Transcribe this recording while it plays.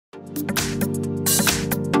Welcome.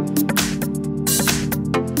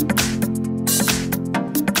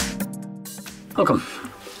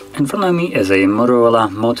 In front of me is a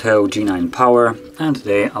Motorola Moto G9 Power, and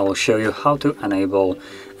today I will show you how to enable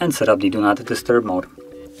and set up the Do Not Disturb mode.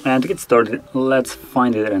 And to get started, let's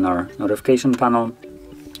find it in our notification panel.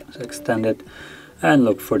 So extend it and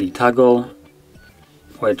look for the toggle,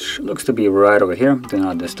 which looks to be right over here, Do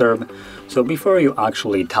Not Disturb. So before you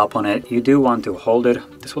actually tap on it, you do want to hold it.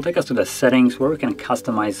 This will take us to the settings where we can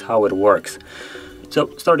customize how it works. So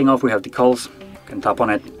starting off, we have the calls. You can tap on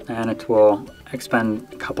it and it will expand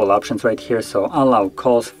a couple options right here. So allow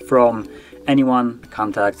calls from anyone,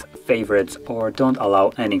 contacts, favorites, or don't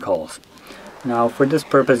allow any calls. Now for this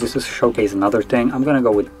purpose, just to showcase another thing, I'm gonna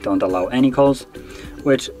go with don't allow any calls,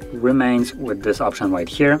 which remains with this option right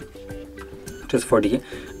here, just for the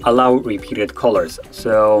allow repeated callers.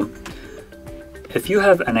 So if you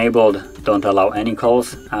have enabled don't allow any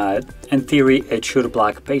calls, in theory it should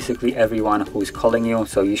block basically everyone who's calling you,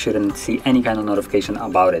 so you shouldn't see any kind of notification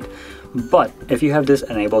about it. But if you have this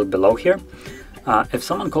enabled below here, if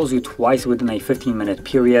someone calls you twice within a 15-minute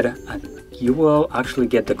period, you will actually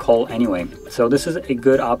get the call anyway. So this is a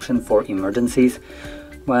good option for emergencies.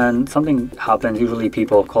 When something happens, usually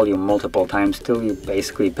people call you multiple times till you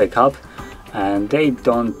basically pick up, and they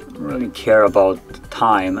don't really care about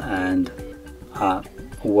time and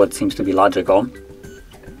what seems to be logical.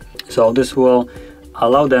 So this will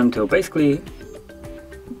allow them to basically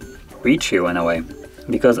reach you in a way,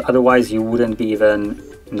 because otherwise you wouldn't be even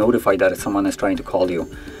notified that someone is trying to call you.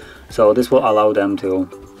 So this will allow them to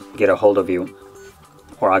get a hold of you,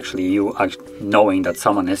 or actually you knowing that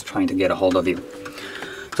someone is trying to get a hold of you.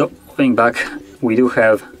 So moving back, we do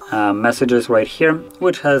have messages right here,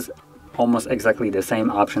 which has almost exactly the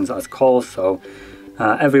same options as calls. So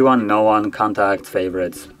everyone, no one, contacts,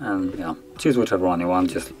 favorites, and choose whichever one you want,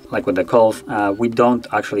 just like with the calls. We don't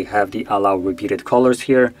actually have the allow repeated callers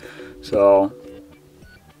here, so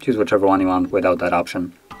choose whichever one you want without that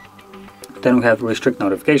option. Then we have restrict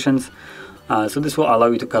notifications. So this will allow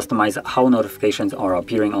you to customize how notifications are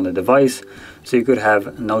appearing on the device. So you could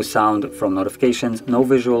have no sound from notifications, no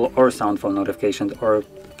visual or sound from notifications, or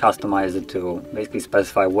customize it to basically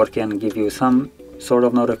specify what can give you some sort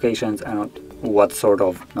of notifications and what sort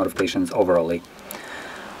of notifications overall.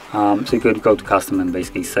 So you could go to custom and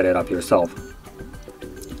basically set it up yourself.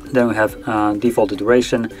 Then we have default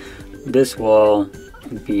duration. This will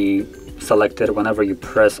be selected whenever you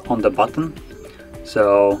press on the button.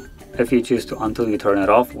 So if you choose to until you turn it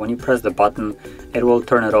off, when you press the button it will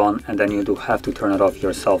turn it on, and then you do have to turn it off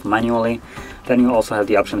yourself manually. Then you also have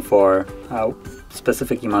the option for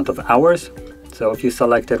specific amount of hours. So if you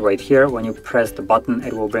select it right here, when you press the button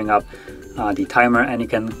it will bring up the timer, and you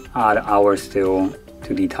can add hours to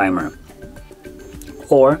the timer.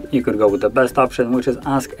 Or you could go with the best option, which is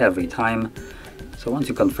ask every time. So once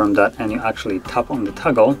you confirm that and you actually tap on the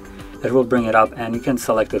toggle, it will bring it up, and you can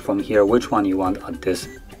select it from here which one you want at this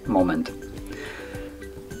moment.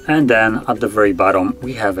 And then at the very bottom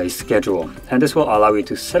we have a schedule, and this will allow you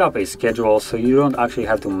to set up a schedule so you don't actually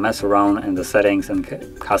have to mess around in the settings and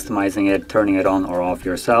customizing it, turning it on or off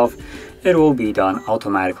yourself. It will be done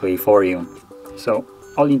automatically for you. So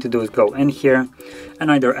all you need to do is go in here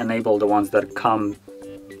and either enable the ones that come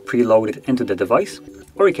preloaded into the device,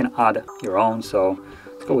 or you can add your own. So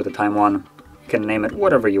let's go with the time one. You can name it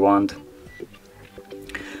whatever you want.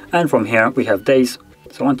 And from here we have days.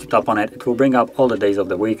 So once you tap on it, it will bring up all the days of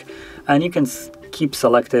the week, and you can keep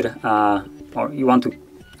selected, or you want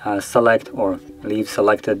to select or leave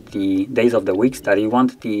selected the days of the weeks that you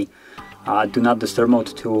want the Do Not Disturb mode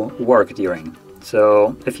to work during.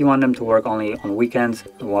 So if you want them to work only on weekends,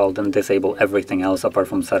 well then disable everything else apart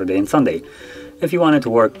from Saturday and Sunday. If you want it to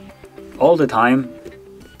work all the time,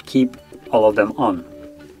 keep all of them on.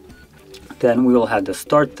 Then we will have the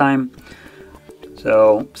start time.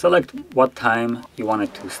 So select what time you want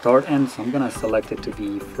it to start in. So I'm gonna select it to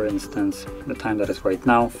be, for instance, the time that is right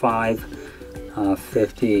now,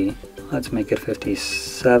 5:50. Let's make it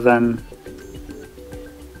 57.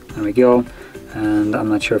 There we go. And I'm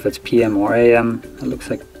not sure if it's PM or AM. It looks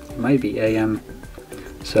like it might be AM.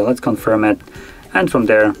 So let's confirm it. And from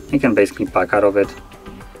there, you can basically back out of it.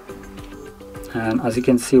 And as you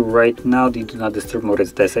can see right now, the Do Not Disturb mode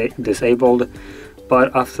is disabled.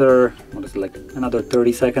 But after, what is it, like another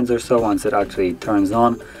 30 seconds or so, once it actually turns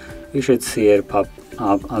on, you should see it pop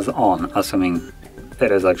up as on, assuming it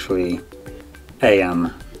is actually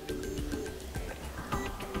AM.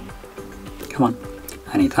 Come on,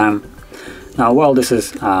 anytime. Now while this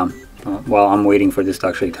is, while I'm waiting for this to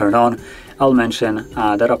actually turn on, I'll mention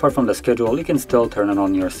that apart from the schedule, you can still turn it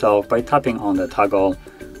on yourself by tapping on the toggle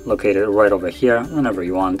located right over here whenever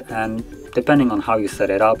you want, and depending on how you set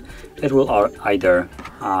it up, it will either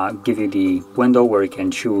give you the window where you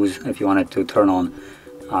can choose if you want it to turn on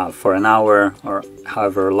for an hour or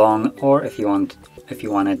however long, or if you want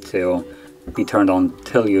it to be turned on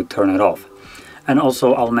till you turn it off. And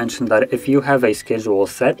also I'll mention that if you have a schedule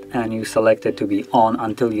set and you select it to be on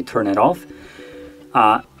until you turn it off,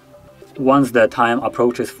 once the time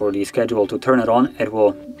approaches for the schedule to turn it on, it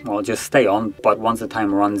will, well, just stay on, but once the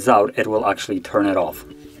time runs out, it will actually turn it off,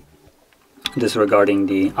 disregarding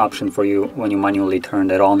the option for you when you manually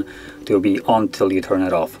turned it on to be on till you turn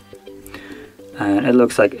it off. And it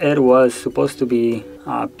looks like it was supposed to be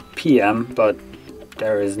PM, but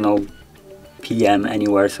there is no PM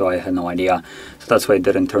anywhere, so I had no idea. So that's why it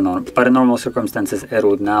didn't turn on. But in normal circumstances, it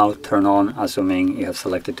would now turn on, assuming you have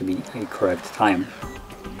selected to be a correct time.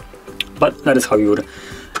 But that is how you would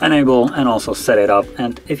enable and also set it up.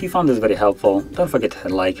 And if you found this very helpful, don't forget to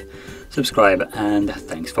hit like, subscribe, and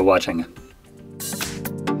thanks for watching.